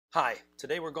Hi,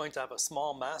 today we're going to have a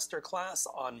small masterclass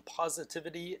on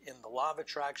positivity in the law of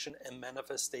attraction and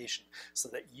manifestation so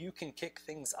that you can kick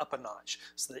things up a notch,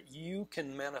 so that you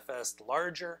can manifest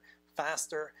larger,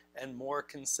 faster, and more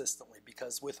consistently.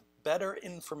 Because with better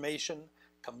information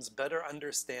comes better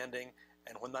understanding,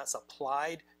 and when that's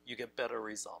applied, you get better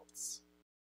results.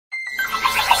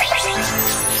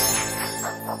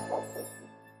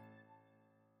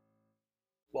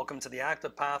 Welcome to the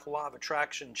Active Path Law of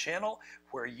Attraction channel,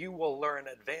 where you will learn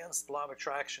advanced law of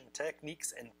attraction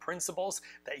techniques and principles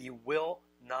that you will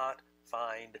not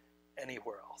find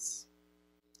anywhere else.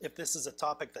 If this is a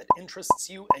topic that interests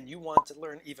you and you want to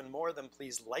learn even more, then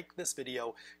please like this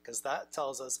video, because that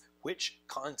tells us which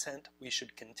content we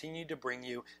should continue to bring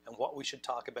you and what we should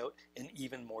talk about in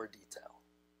even more detail.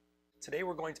 Today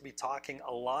we're going to be talking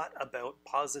a lot about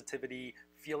positivity,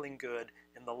 feeling good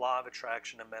in the law of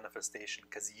attraction and manifestation,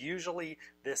 because usually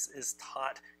this is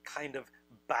taught kind of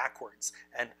backwards,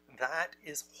 and that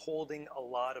is holding a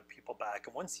lot of people back.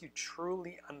 And once you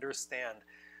truly understand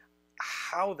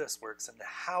how this works and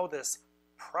how this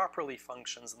properly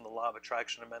functions in the law of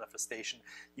attraction and manifestation,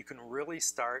 you can really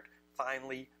start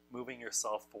finally moving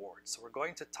yourself forward. So we're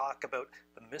going to talk about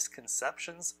the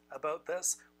misconceptions about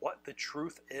this, what the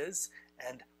truth is,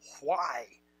 and why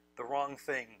the wrong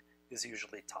thing is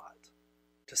usually taught.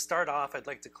 To start off, I'd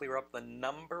like to clear up the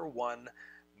number one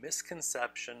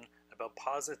misconception about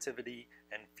positivity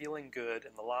and feeling good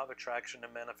in the law of attraction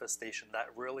and manifestation that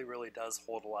really does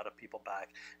hold a lot of people back,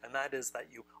 and that is that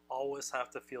you always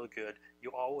have to feel good,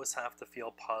 you always have to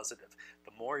feel positive.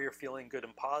 The more you're feeling good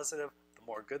and positive, the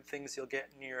more good things you'll get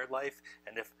in your life.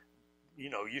 And if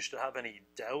you should have any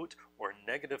doubt or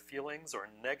negative feelings or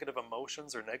negative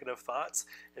emotions or negative thoughts,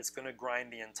 it's going to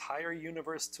grind the entire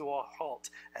universe to a halt.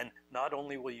 And not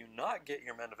only will you not get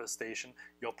your manifestation,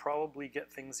 you'll probably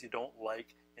get things you don't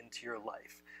like into your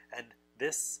life. And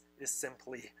this is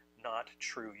simply not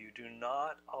true. You do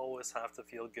not always have to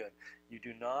feel good. You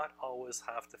do not always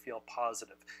have to feel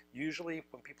positive. Usually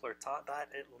when people are taught that,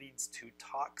 it leads to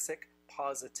toxic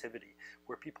positivity,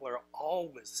 where people are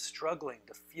always struggling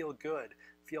to feel good,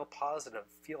 feel positive,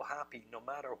 feel happy, no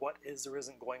matter what is or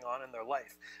isn't going on in their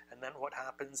life. And then what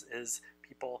happens is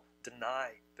people deny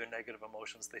their negative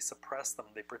emotions, they suppress them,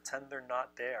 they pretend they're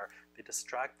not there, they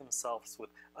distract themselves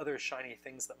with other shiny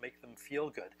things that make them feel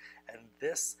good. And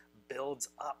this builds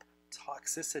up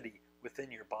toxicity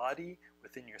within your body,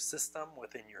 within your system,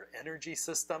 within your energy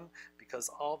system,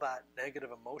 because all that negative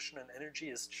emotion and energy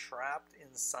is trapped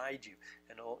inside you,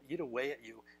 and it will eat away at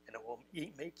you, and it will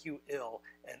make you ill,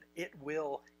 and it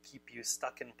will keep you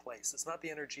stuck in place. It's not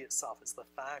the energy itself, it's the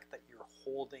fact that you're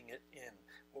holding it in.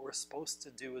 What we're supposed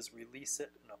to do is release it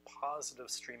in a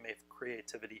positive stream of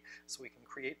creativity so we can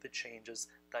create the changes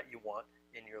that you want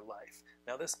in your life.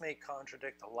 Now, this may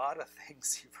contradict a lot of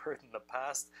things you've heard in the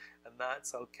past, and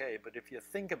that's okay. But if you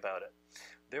think about it,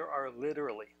 there are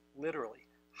literally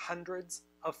hundreds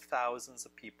of thousands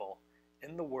of people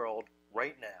in the world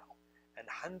right now, and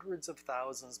hundreds of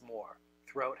thousands more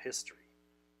throughout history,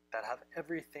 that have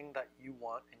everything that you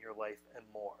want in your life and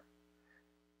more.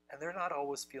 And they're not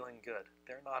always feeling good.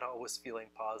 They're not always feeling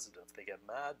positive. They get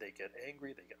mad, they get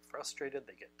angry, they get frustrated,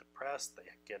 they get depressed, they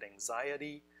get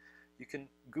anxiety. You can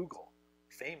Google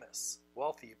famous,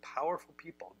 wealthy, powerful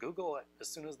people. Google it as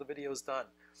soon as the video is done,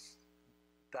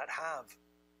 that have,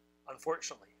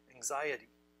 unfortunately, anxiety,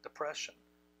 depression,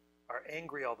 are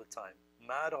angry all the time,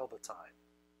 mad all the time.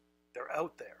 They're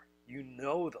out there. You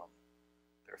know them.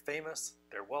 They're famous,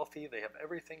 they're wealthy, they have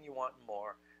everything you want and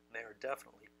more, and they are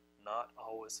definitely not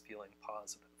always feeling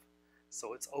positive.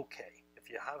 So it's okay.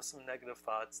 If you have some negative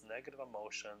thoughts, negative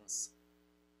emotions,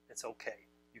 it's okay.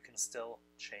 You can still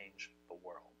change the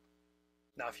world.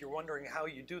 Now, if you're wondering how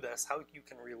you do this, how you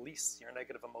can release your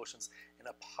negative emotions in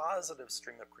a positive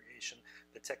stream of creation,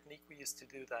 the technique we use to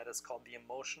do that is called the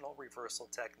emotional reversal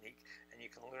technique, and you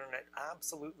can learn it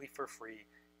absolutely for free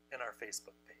in our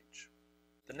Facebook page.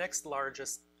 The next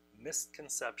largest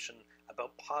misconception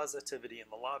about positivity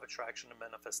and the law of attraction and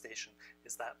manifestation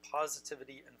is that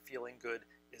positivity and feeling good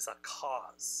is a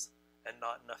cause and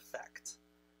not an effect.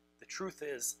 The truth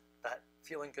is that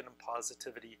feeling good and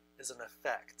positivity is an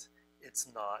effect. It's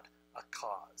not a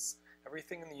cause.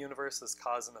 Everything in the universe is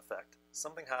cause and effect.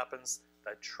 Something happens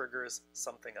that triggers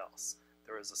something else.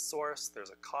 There is a source,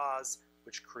 there's a cause,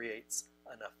 which creates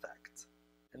an effect.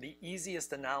 And the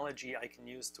easiest analogy I can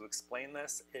use to explain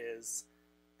this is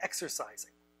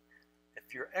exercising.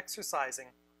 If you're exercising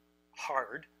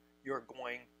hard, you're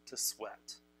going to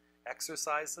sweat.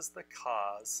 Exercise is the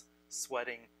cause,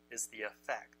 sweating is the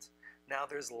effect. Now,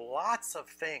 there's lots of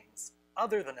things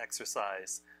other than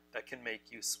exercise that can make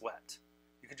you sweat.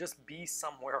 You could just be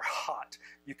somewhere hot.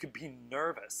 You could be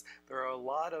nervous. There are a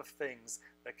lot of things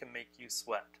that can make you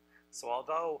sweat. So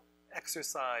although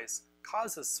exercise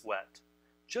causes sweat,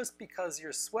 just because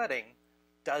you're sweating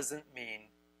doesn't mean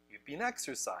you've been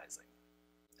exercising.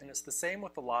 And it's the same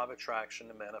with the law of attraction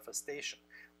and manifestation.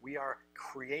 We are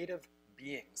creative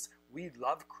beings. We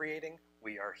love creating.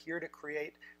 We are here to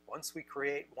create. Once we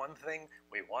create one thing,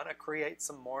 we want to create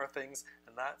some more things,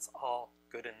 and that's all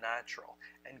good and natural.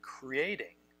 And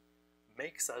creating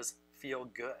makes us feel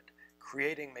good.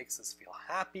 Creating makes us feel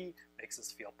happy, makes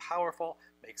us feel powerful,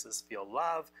 makes us feel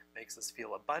love, makes us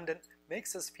feel abundant,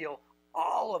 makes us feel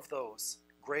all of those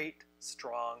great,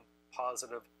 strong,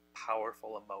 positive,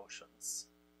 powerful emotions.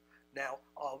 Now,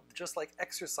 just like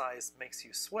exercise makes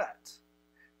you sweat,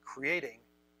 creating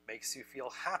makes you feel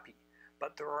happy.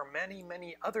 But there are many,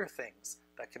 many other things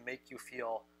that can make you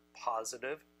feel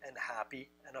positive and happy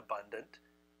and abundant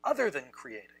other than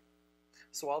creating.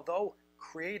 So although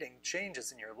creating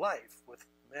changes in your life with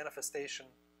manifestation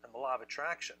and the law of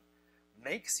attraction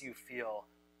makes you feel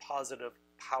positive,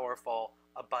 powerful,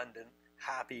 abundant,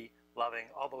 happy, loving,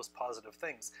 all those positive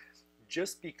things,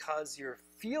 just because you're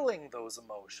feeling those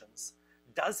emotions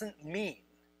doesn't mean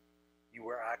you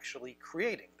are actually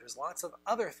creating. There's lots of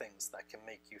other things that can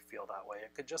make you feel that way.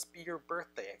 It could just be your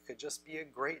birthday. It could just be a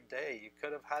great day. You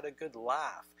could have had a good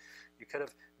laugh. You could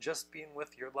have just been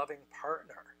with your loving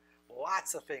partner.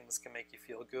 Lots of things can make you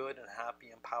feel good and happy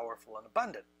and powerful and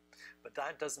abundant. But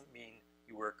that doesn't mean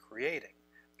you were creating,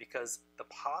 because the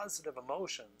positive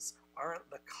emotions aren't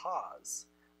the cause.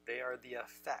 They are the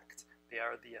effect. They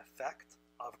are the effect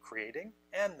of creating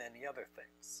and many other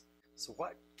things. So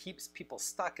what keeps people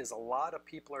stuck is a lot of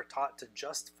people are taught to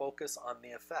just focus on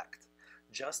the effect,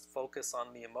 just focus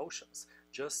on the emotions,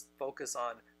 just focus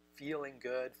on feeling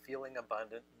good, feeling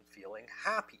abundant, and feeling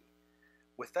happy,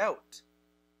 without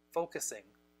focusing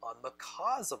on the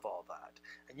cause of all that.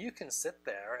 And you can sit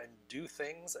there and do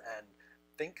things and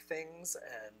think things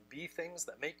and be things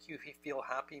that make you feel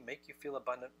happy, make you feel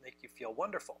abundant, make you feel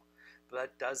wonderful. But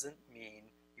that doesn't mean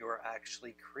you're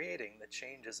actually creating the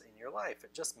changes in your life.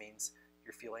 It just means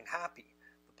you're feeling happy.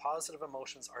 The positive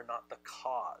emotions are not the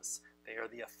cause. They are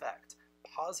the effect.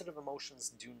 Positive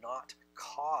emotions do not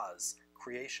cause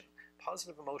creation.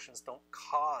 Positive emotions don't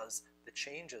cause the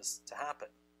changes to happen.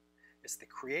 It's the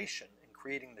creation and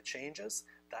creating the changes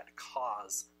that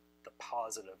cause the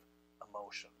positive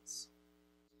emotions.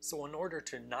 So in order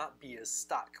to not be as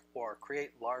stuck or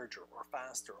create larger or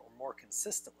faster or more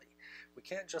consistently, we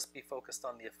can't just be focused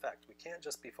on the effect. We can't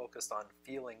just be focused on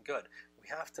feeling good. We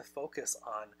have to focus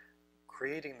on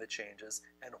creating the changes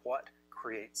and what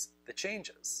creates the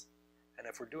changes. And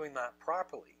if we're doing that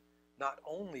properly, not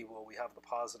only will we have the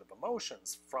positive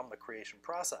emotions from the creation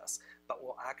process, but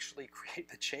we'll actually create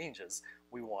the changes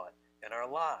we want in our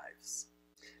lives.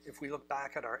 If we look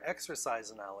back at our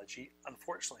exercise analogy,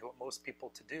 unfortunately what most people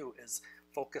to do is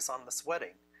focus on the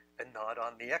sweating and not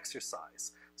on the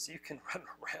exercise. So you can run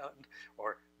around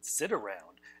or sit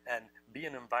around and be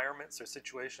in environments or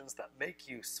situations that make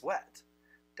you sweat.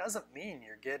 Doesn't mean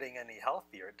you're getting any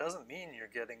healthier. It doesn't mean you're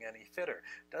getting any fitter.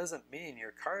 It doesn't mean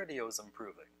your cardio's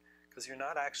improving, because you're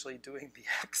not actually doing the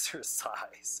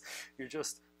exercise. You're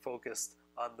just focused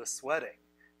on the sweating.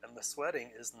 And the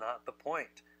sweating is not the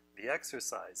point. The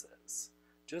exercise is.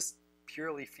 Just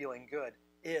purely feeling good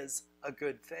is a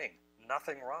good thing.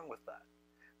 Nothing wrong with that.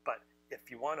 But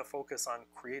if you want to focus on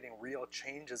creating real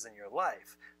changes in your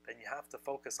life, then you have to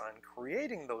focus on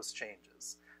creating those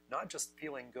changes, not just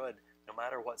feeling good no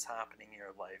matter what's happening in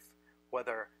your life,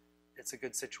 whether it's a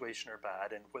good situation or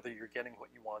bad, and whether you're getting what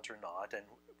you want or not, and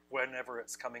whenever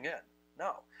it's coming in.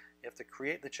 No, you have to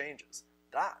create the changes.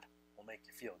 That will make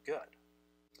you feel good.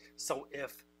 So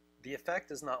if the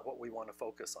effect is not what we want to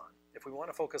focus on, if we want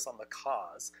to focus on the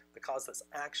cause that's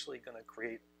actually going to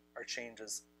create our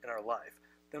changes in our life,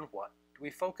 then what do we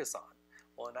focus on?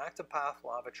 Well, in Active Path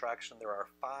Law of Attraction, there are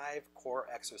 5 core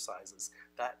exercises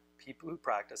that people who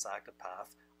practice Active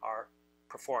Path are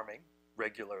performing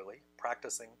regularly,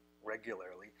 practicing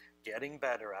regularly, getting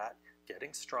better at,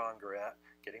 getting stronger at,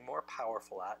 getting more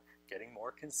powerful at, getting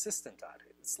more consistent at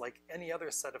it. It's like any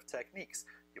other set of techniques.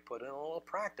 You put in a little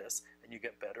practice and you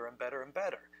get better and better and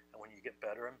better. And when you get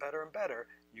better and better and better,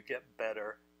 you get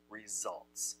better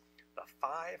results. The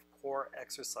 5 core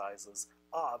exercises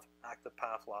of Active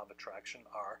Path Law of Attraction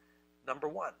are: number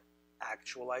 1,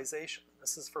 actualization.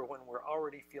 This is for when we're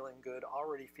already feeling good,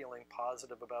 already feeling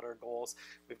positive about our goals.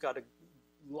 We've got a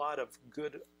lot of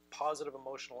good, positive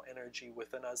emotional energy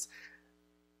within us.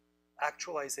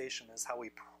 Actualization is how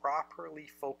we properly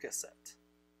focus it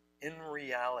in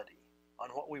reality on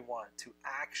what we want to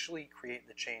actually create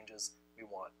the changes we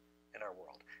want in our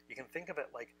world. You can think of it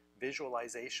like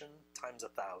visualization times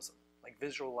 1,000, like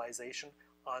visualization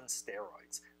on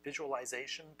steroids.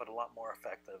 Visualization, but a lot more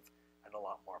effective and a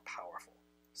lot more powerful.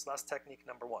 So that's technique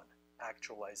number 1,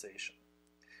 actualization.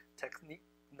 Technique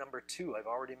number 2, I've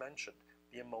already mentioned,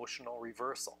 the emotional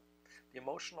reversal. The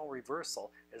emotional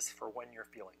reversal is for when you're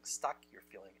feeling stuck, you're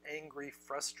feeling angry,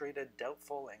 frustrated,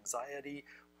 doubtful, anxiety,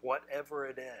 whatever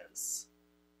it is.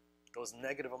 Those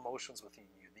negative emotions within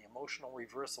you, the emotional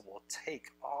reversal will take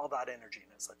all that energy,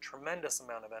 and it's a tremendous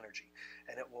amount of energy,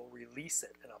 and it will release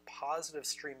it in a positive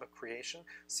stream of creation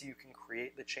so you can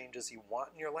create the changes you want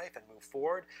in your life and move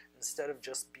forward instead of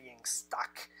just being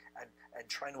stuck and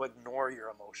trying to ignore your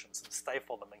emotions and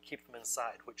stifle them and keep them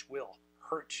inside, which will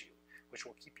hurt you, which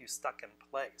will keep you stuck in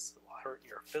place. It will hurt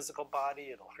your physical body,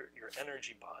 it'll hurt your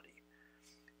energy body.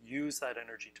 Use that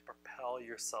energy to propel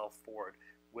yourself forward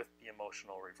with the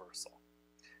emotional reversal.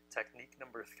 Technique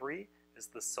number 3 is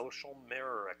the social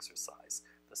mirror exercise.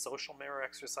 The social mirror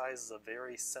exercise is a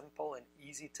very simple and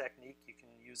easy technique you can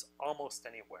use almost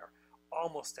anywhere,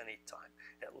 almost any time.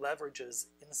 It leverages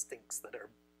instincts that are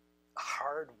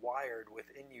hardwired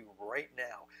within you right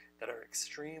now, that are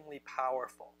extremely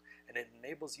powerful, and it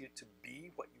enables you to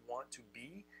be what you want to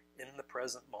be in the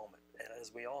present moment. And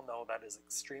as we all know, that is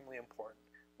extremely important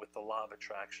with the law of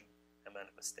attraction and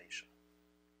manifestation.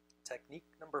 Technique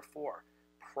number 4,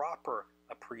 proper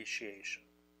appreciation.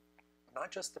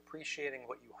 Not just appreciating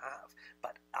what you have,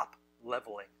 but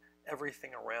up-leveling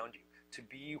everything around you to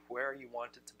be where you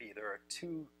want it to be. There are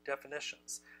 2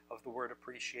 definitions of the word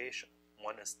appreciation.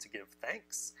 One is to give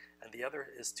thanks, and the other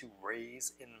is to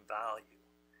raise in value.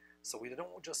 So we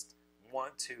don't just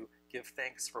want to give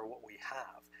thanks for what we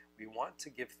have. We want to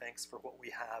give thanks for what we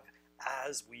have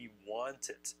as we want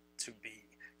it to be,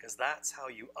 because that's how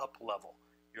you up-level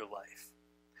your life.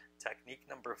 Technique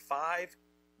number 5,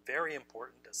 very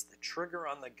important, is the trigger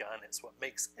on the gun. It's what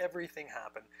makes everything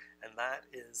happen, and that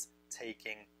is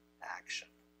taking action.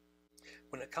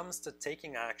 When it comes to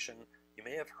taking action, you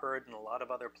may have heard in a lot of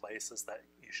other places that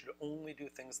you should only do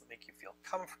things that make you feel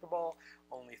comfortable,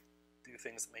 only do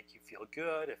things that make you feel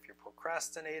good. If you're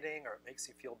procrastinating or it makes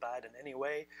you feel bad in any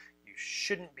way, you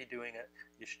shouldn't be doing it.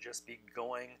 You should just be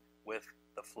going with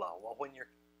the flow. Well, when you're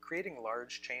creating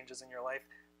large changes in your life,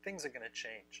 things are going to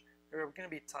change. There are going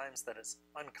to be times that it's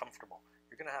uncomfortable.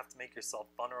 You're going to have to make yourself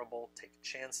vulnerable, take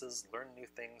chances, learn new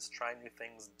things, try new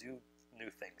things, do new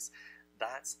things.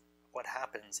 That's what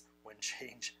happens when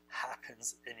change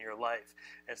happens in your life.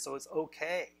 And so it's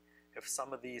okay if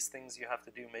some of these things you have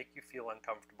to do make you feel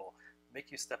uncomfortable,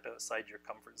 make you step outside your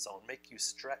comfort zone, make you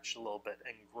stretch a little bit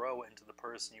and grow into the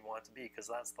person you want to be, because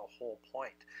that's the whole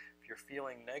point. If you're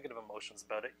feeling negative emotions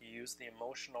about it, you use the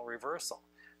emotional reversal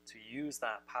to use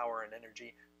that power and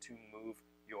energy to move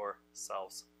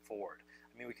yourselves forward.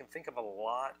 I mean, we can think of a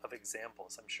lot of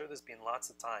examples. I'm sure there's been lots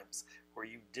of times where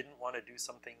you didn't want to do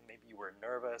something. Maybe you were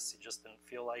nervous, you just didn't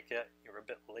feel like it, you were a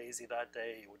bit lazy that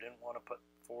day, you didn't want to put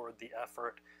forward the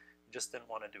effort, you just didn't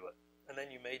want to do it. And then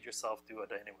you made yourself do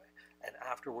it anyway. And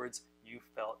afterwards, you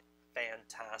felt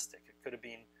fantastic. It could have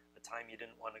been a time you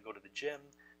didn't want to go to the gym,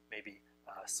 maybe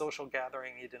a social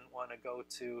gathering you didn't want to go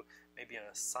to, maybe an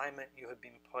assignment you had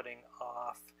been putting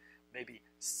off, maybe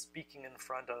speaking in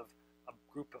front of a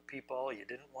group of people, you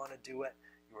didn't want to do it,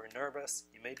 you were nervous,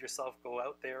 you made yourself go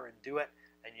out there and do it,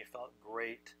 and you felt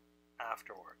great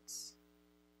afterwards.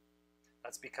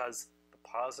 That's because the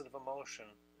positive emotion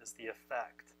is the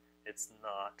effect, it's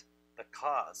not the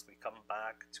cause. We come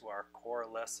back to our core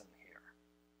lesson here.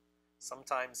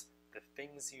 Sometimes the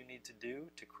things you need to do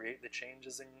to create the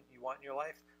changes you want in your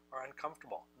life are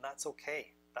uncomfortable, and that's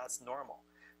okay, that's normal.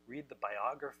 Read the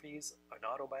biographies and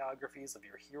autobiographies of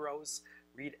your heroes.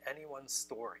 Read anyone's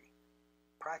story,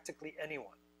 practically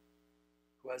anyone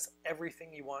who has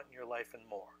everything you want in your life and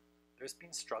more. There's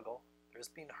been struggle, there's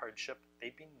been hardship,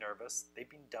 they've been nervous, they've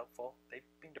been doubtful, they've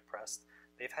been depressed,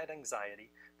 they've had anxiety.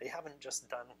 They haven't just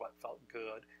done what felt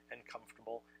good and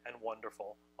comfortable and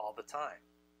wonderful all the time.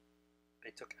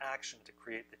 They took action to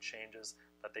create the changes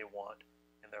that they want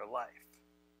in their life.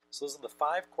 So those are the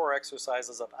 5 core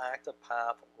exercises of Active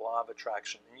Path Law of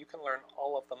Attraction, and you can learn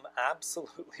all of them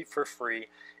absolutely for free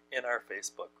in our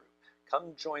Facebook group.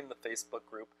 Come join the Facebook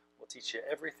group. We'll teach you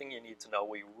everything you need to know.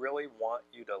 We really want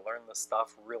you to learn the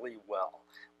stuff really well.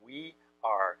 We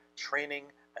are training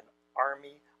an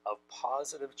army of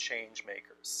positive change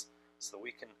makers so that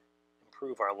we can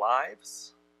improve our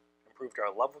lives, improve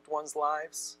our loved ones'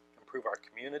 lives, improve our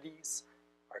communities,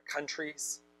 our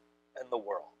countries, and the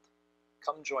world.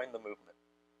 Come join the movement.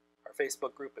 Our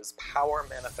Facebook group is Power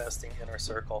Manifesting Inner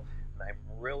Circle, and I'm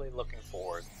really looking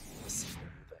forward to seeing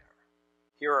you there.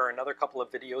 Here are another couple of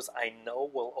videos I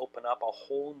know will open up a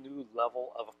whole new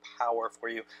level of power for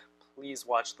you. Please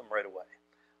watch them right away.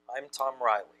 I'm Tom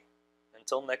Riley.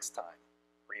 Until next time,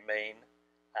 remain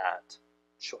at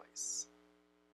choice.